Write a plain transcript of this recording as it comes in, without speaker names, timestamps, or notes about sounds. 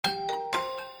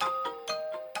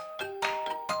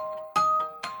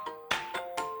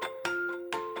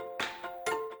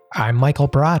I'm Michael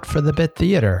Brott for the Bit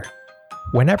Theater.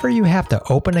 Whenever you have to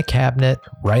open a cabinet,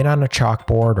 write on a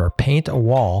chalkboard, or paint a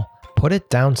wall, put it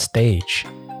downstage.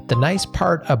 The nice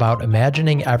part about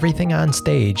imagining everything on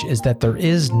stage is that there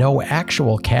is no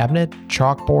actual cabinet,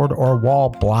 chalkboard, or wall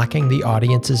blocking the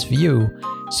audience's view,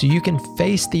 so you can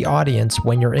face the audience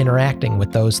when you're interacting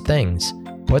with those things.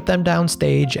 Put them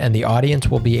downstage and the audience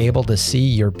will be able to see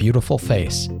your beautiful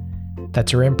face.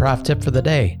 That's your improv tip for the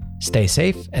day. Stay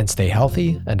safe and stay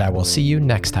healthy, and I will see you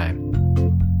next time.